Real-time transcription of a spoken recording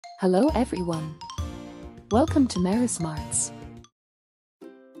Hello everyone. Welcome to Marismarts.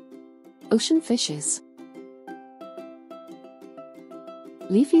 Ocean fishes.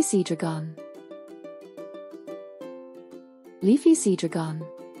 Leafy sea dragon. Leafy sea dragon.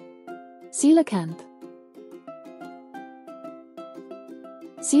 Coelacanth.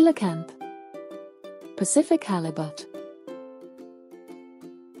 Coelacanth. Pacific halibut.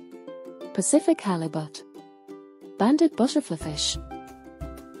 Pacific halibut. Banded butterflyfish.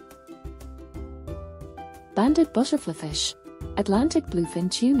 Banded butterflyfish. Atlantic bluefin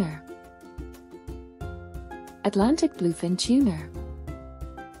tuna. Atlantic bluefin tuna.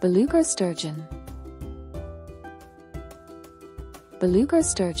 Beluga sturgeon. Beluga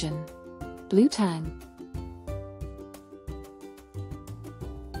sturgeon. Blue tang.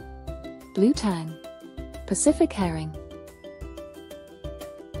 Blue tang. Pacific herring.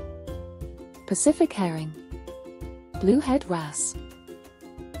 Pacific herring. Bluehead wrasse.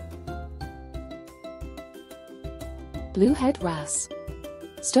 Bluehead wrasse.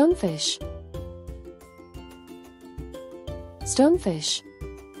 Stonefish. Stonefish.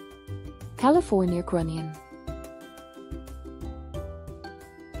 California grunion.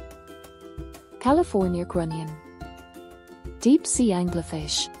 California grunion. Deep sea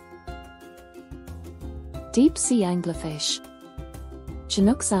anglerfish. Deep sea anglerfish.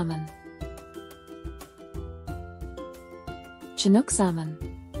 Chinook salmon. Chinook salmon.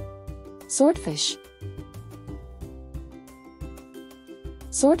 Swordfish.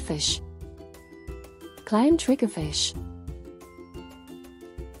 Swordfish. Clown triggerfish.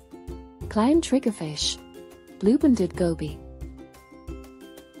 Clown triggerfish. Blue-banded goby.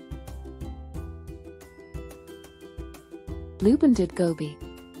 Blue-banded goby.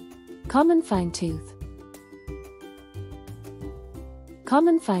 Common fine-tooth.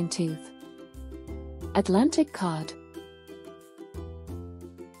 Common fine-tooth. Atlantic cod.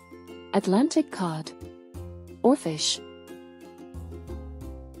 Atlantic cod. Oarfish.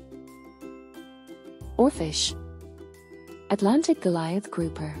 Oarfish. Atlantic Goliath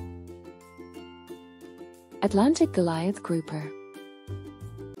grouper. Atlantic Goliath grouper.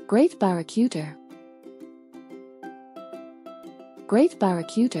 Great barracuda. Great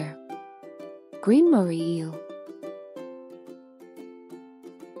barracuda. Green Murray eel.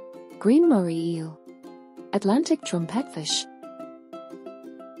 Green Murray eel. Atlantic trumpetfish.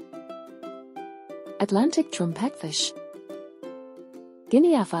 Atlantic trumpetfish.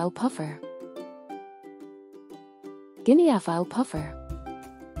 Guinea fowl puffer. Guinea fowl puffer.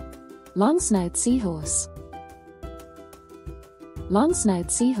 Long-snout seahorse.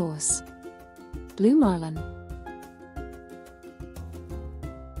 Long-snout seahorse. Blue marlin.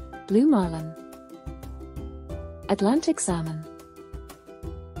 Blue marlin. Atlantic salmon.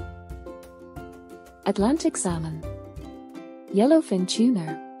 Atlantic salmon. Yellowfin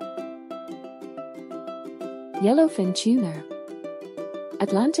tuna. Yellowfin tuna.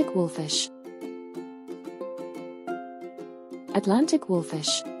 Atlantic wolfish. Atlantic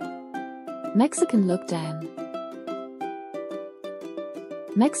wolfish. Mexican lookdown.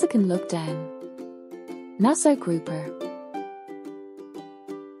 Mexican lookdown. Nassau grouper.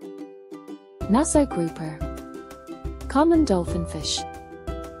 Nassau grouper. Common dolphinfish.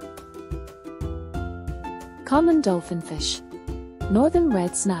 Common dolphinfish. Northern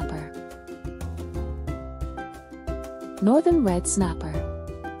red snapper. Northern red snapper.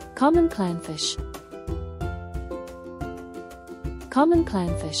 Common clownfish. Common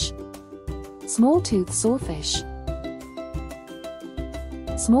clownfish. Small-toothed swordfish.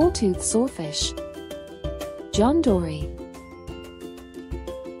 Small-toothed swordfish. John Dory.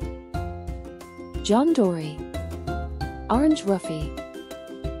 John Dory. Orange ruffy.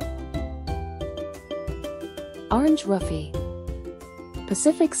 Orange ruffy.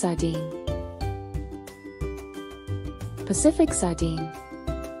 Pacific sardine. Pacific sardine.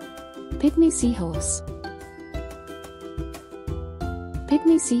 Pygmy seahorse.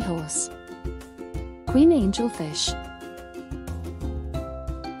 Pygmy seahorse. Queen angelfish.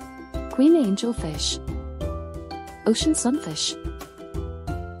 Queen angelfish. Ocean sunfish.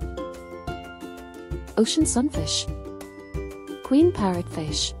 Ocean sunfish. Queen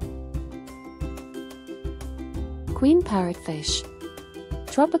parrotfish. Queen parrotfish.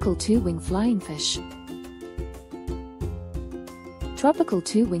 Tropical two-wing flying fish. Tropical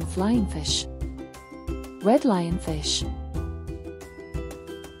two-wing flying fish. Red lionfish.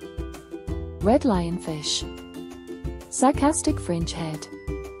 Red lionfish. Sarcastic fringe head.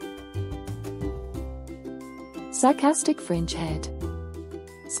 Sarcastic fringe head.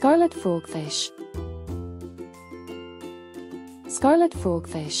 Scarlet frogfish. Scarlet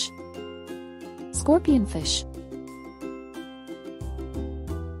frogfish. Scorpionfish.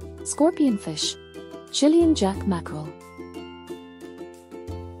 Scorpionfish. Chilean jack mackerel.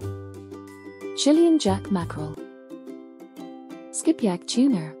 Chilean jack mackerel. Skipjack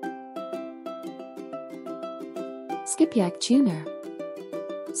tuna. Skipjack tuna.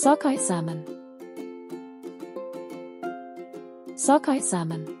 Sockeye salmon. Sockeye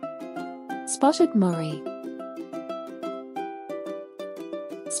salmon. Spotted Murray.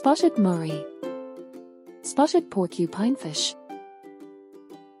 Spotted Murray. Spotted porcupinefish.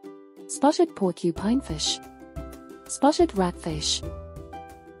 Spotted porcupinefish. Spotted ratfish.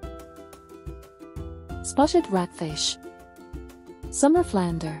 Spotted ratfish. Summer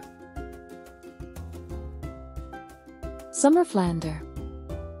flounder. Summer flounder.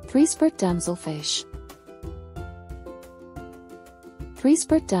 Three-spurt damselfish.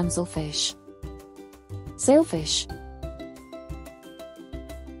 Three-spurt damselfish. Sailfish.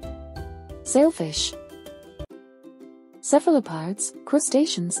 Sailfish. Cephalopods,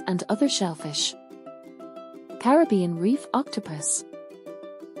 crustaceans and other shellfish. Caribbean reef octopus.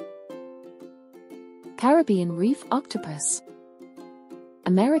 Caribbean reef octopus.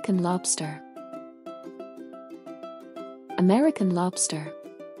 American lobster. American lobster.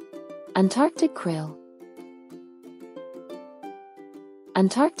 Antarctic krill.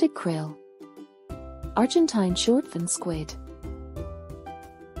 Antarctic krill. Argentine shortfin squid.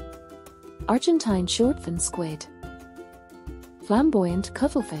 Argentine shortfin squid. Flamboyant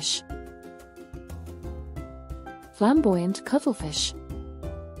cuttlefish. Flamboyant cuttlefish.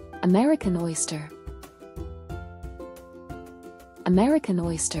 American oyster. American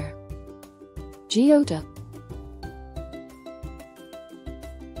oyster. Geoduck.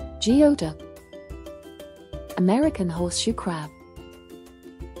 Geoduck. American horseshoe crab.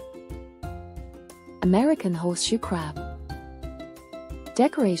 American horseshoe crab.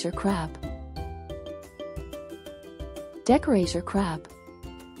 Decorator crab. Decorator crab.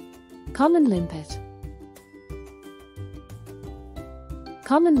 Common limpet.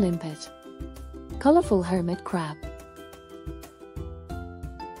 Common limpet. Colorful hermit crab.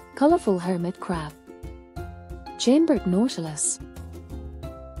 Colorful hermit crab. Chambered nautilus.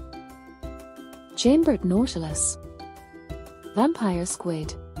 Chambered nautilus. Vampire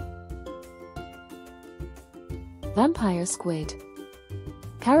squid. Vampire squid.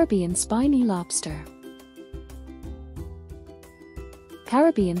 Caribbean spiny lobster.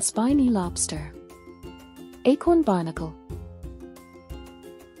 Caribbean spiny lobster. Acorn barnacle.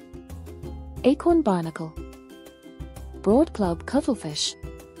 Acorn barnacle. Broad club cuttlefish.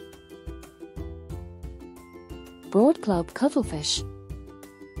 Broad club cuttlefish.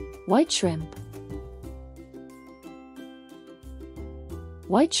 White shrimp.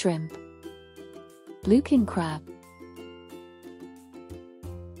 White shrimp. Blue king crab.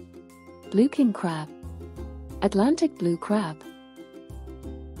 Blue king crab. Atlantic blue crab.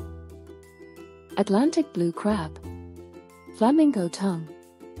 Atlantic blue crab. Flamingo tongue.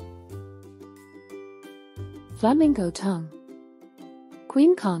 Flamingo tongue.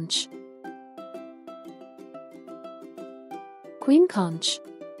 Queen conch. Queen conch.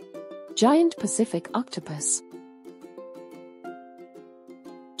 Giant Pacific octopus.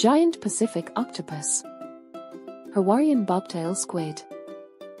 Giant Pacific octopus. Hawaiian bobtail squid.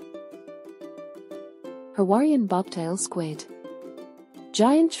 Hawaiian bobtail squid.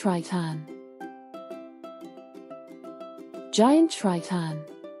 Giant triton. Giant triton.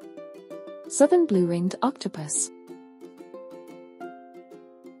 Southern blue-ringed octopus.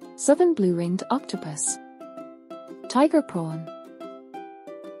 Southern blue-ringed octopus. Tiger prawn.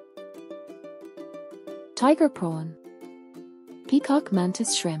 Tiger prawn. Peacock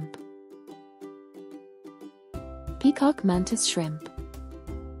mantis shrimp. Peacock mantis shrimp.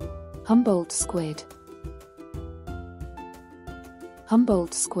 Humboldt squid.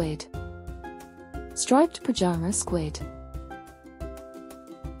 Humboldt squid. Striped pajama squid.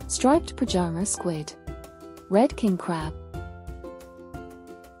 Striped pajama squid. Red king crab.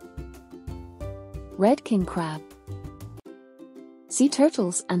 Red king crab. Sea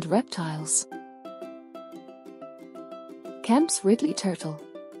turtles and reptiles. Kemp's Ridley turtle.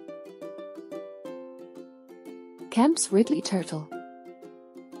 Kemp's Ridley turtle.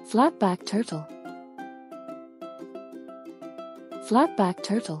 Flatback turtle. Flatback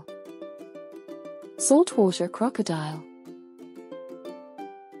turtle. Saltwater crocodile.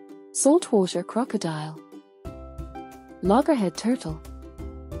 Saltwater crocodile. Loggerhead turtle.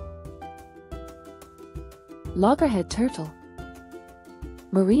 Loggerhead turtle.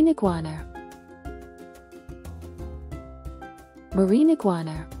 Marine iguana. Marine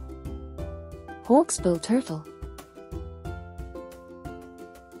iguana. Hawksbill turtle.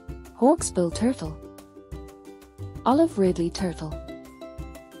 Hawksbill turtle. Olive Ridley turtle.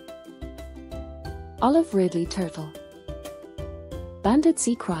 Olive Ridley turtle. Banded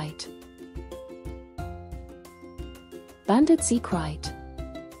sea crite. Banded sea crite.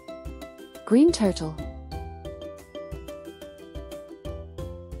 Green turtle.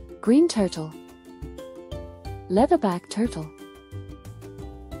 Green turtle. Leatherback turtle.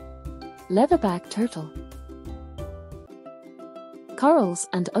 Leatherback turtle. Corals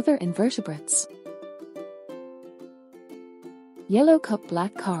and other invertebrates. Yellow cup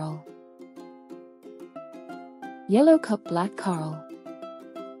black coral. Yellow cup black coral.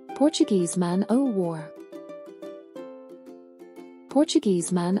 Portuguese man-o'-war.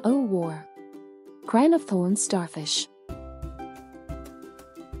 Portuguese man-o'-war. Crown of thorns starfish.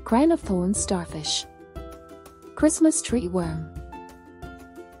 Crown of thorns starfish. Christmas tree worm.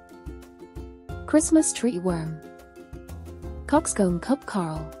 Christmas tree worm. Coxcomb cup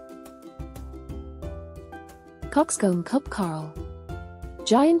coral. Coxcomb cup coral.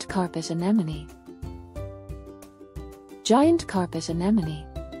 Giant carpet anemone. Giant carpet anemone.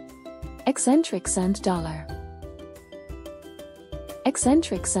 Eccentric sand dollar.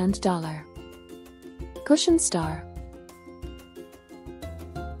 Eccentric sand dollar. Cushion star.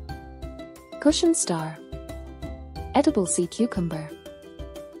 Cushion star. Edible sea cucumber.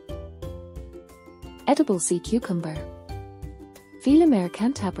 Edible sea cucumber. Philomer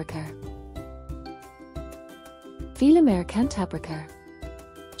cantabrica. Philomer cantabrica.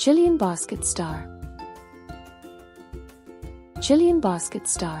 Chilean basket star. Chilean basket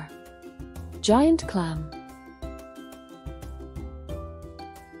star. Giant clam.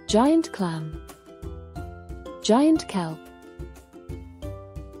 Giant clam. Giant kelp.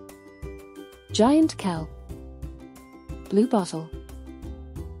 Giant kelp. Blue bottle.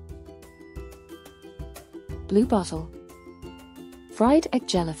 Blue bottle. Fried egg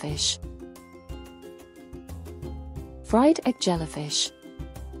jellyfish. Fried egg jellyfish.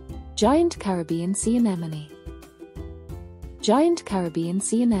 Giant Caribbean sea anemone. Giant Caribbean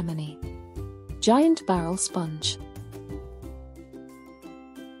sea anemone. Giant barrel sponge.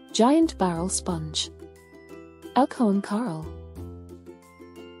 Giant barrel sponge. Elkhorn coral.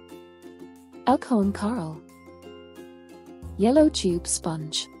 Elkhorn coral. Yellow tube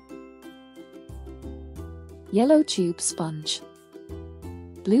sponge. Yellow tube sponge.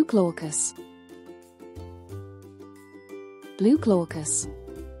 Blue glaucus. Blue glaucus.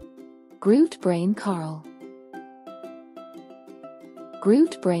 Grooved brain coral.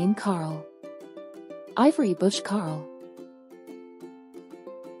 Grooved brain coral. Ivory bush coral.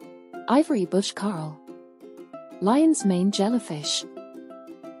 Ivory bush coral. Lion's mane jellyfish.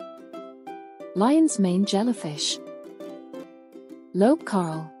 Lion's mane jellyfish. Lobe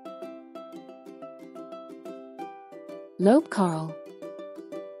coral. Lobe coral.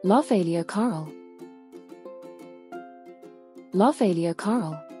 Lophalia coral. Lophalia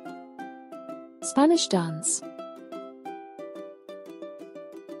coral. Spanish dance.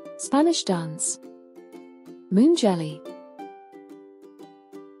 Spanish dance. Moon jelly.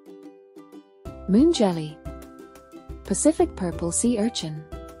 Moon jelly. Pacific purple sea urchin.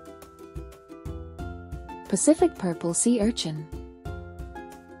 Pacific purple sea urchin.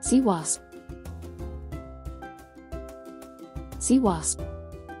 Sea wasp. Sea wasp.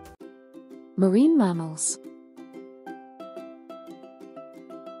 Marine mammals.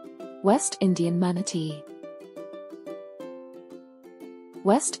 West Indian manatee.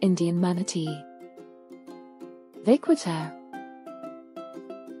 West Indian manatee. Vaquiter.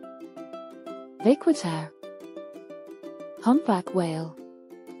 Vaquiter. Humpback whale.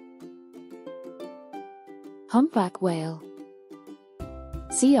 Humpback whale.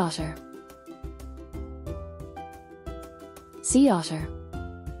 Sea otter. Sea otter.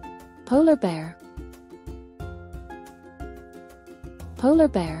 Polar bear. Polar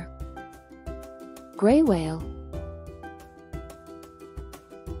bear. Grey whale.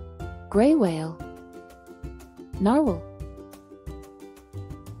 Grey whale. Narwhal.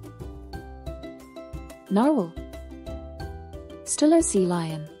 Narwhal. Stiller sea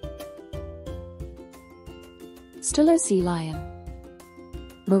lion. Stiller sea lion.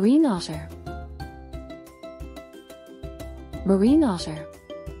 Marine otter. Marine otter.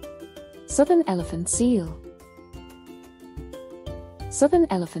 Southern elephant seal. Southern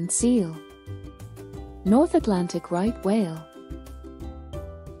elephant seal. North Atlantic right whale.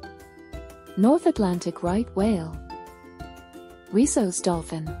 North Atlantic right whale. Rhesus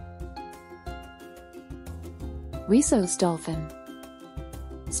dolphin. Rhesus dolphin.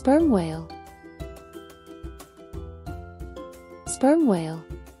 Sperm whale. Sperm whale.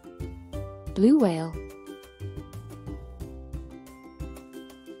 Blue whale.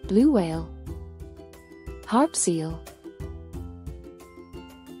 Blue whale. Harp seal.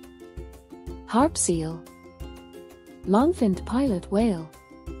 harp seal, long-finned pilot whale,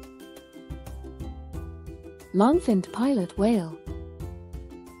 long-finned pilot whale,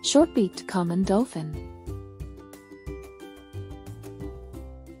 short-beaked common dolphin,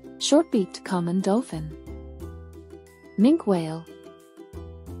 short-beaked common dolphin, minke whale,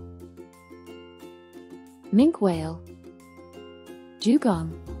 minke whale,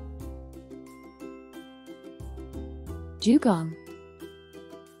 dugong, dugong,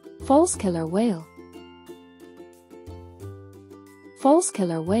 false killer whale, false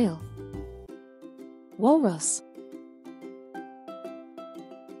killer whale, walrus,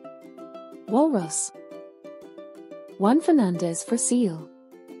 walrus, Juan Fernandez for seal,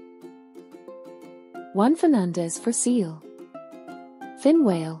 Juan Fernandez for seal, fin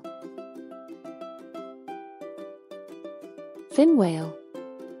whale, fin whale,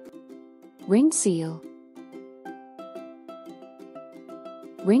 ringed seal,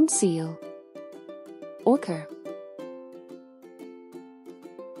 ringed seal, orca,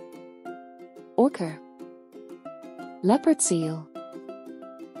 orca, leopard seal,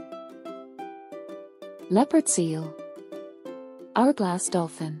 leopard seal, hourglass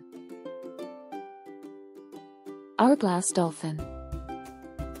dolphin, hourglass dolphin,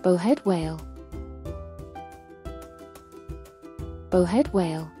 bowhead whale, bowhead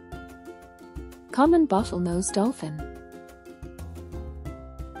whale, common bottlenose dolphin,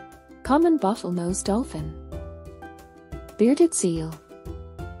 common bottlenose dolphin, bearded seal,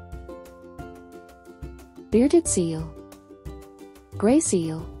 bearded seal, grey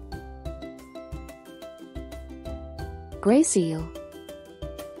seal, grey seal,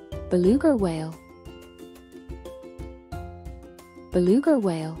 beluga whale, beluga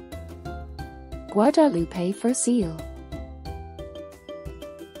whale, Guadalupe for seal,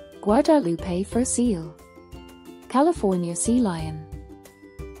 Guadalupe for seal, California sea lion,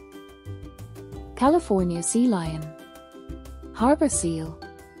 California sea lion, harbor seal,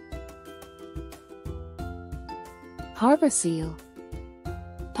 harbor seal,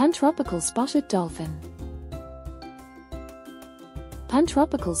 pantropical spotted dolphin,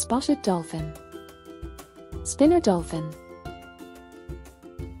 pantropical spotted dolphin, spinner dolphin,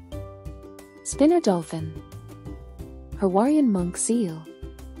 spinner dolphin, Hawaiian monk seal,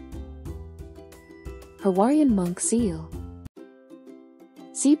 Hawaiian monk seal,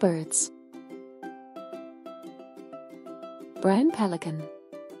 seabirds, brown pelican,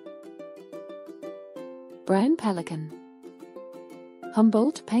 brown pelican,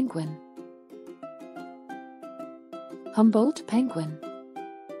 Humboldt penguin, Humboldt penguin,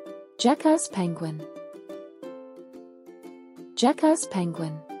 jackass penguin, jackass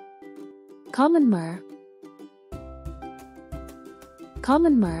penguin, common murre,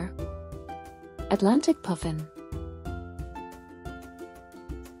 common murre, Atlantic puffin,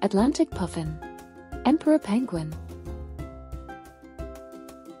 Atlantic puffin, emperor penguin,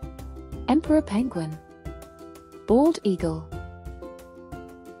 emperor penguin, bald eagle,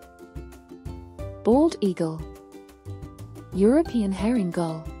 bald eagle, European herring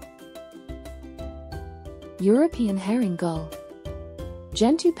gull, European herring gull,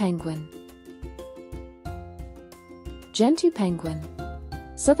 gentoo penguin, gentoo penguin,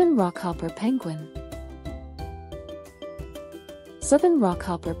 southern rockhopper penguin, southern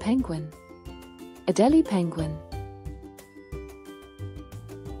rockhopper penguin, Adelie penguin,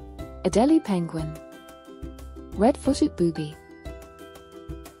 Adelie penguin, red-footed booby,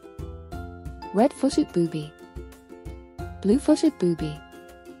 red-footed booby, blue-footed booby,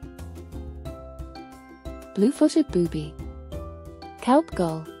 blue-footed booby, kelp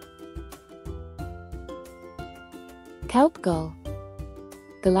gull, kelp gull,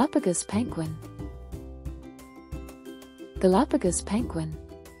 Galapagos penguin, Galapagos penguin,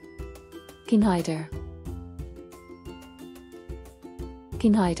 kingheider,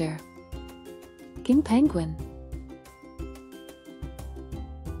 kingheider, king penguin,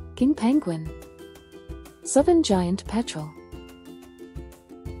 king penguin, southern giant petrel,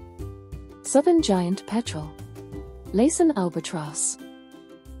 southern giant petrel, Laysan albatross,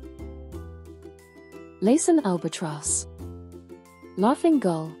 Laysan albatross, laughing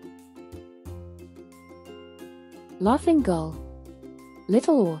gull, laughing gull,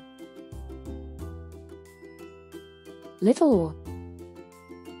 little oar, little oar,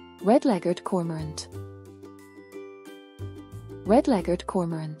 red-legged cormorant, red-legged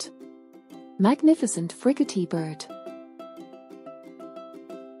cormorant, magnificent frigate bird,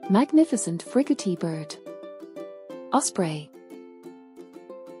 magnificent frigate bird, osprey,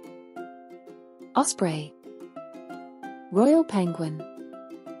 osprey, royal penguin,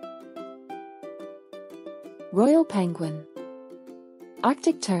 royal penguin,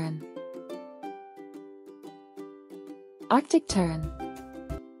 Arctic tern, Arctic tern.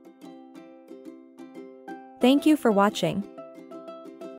 Thank you for watching.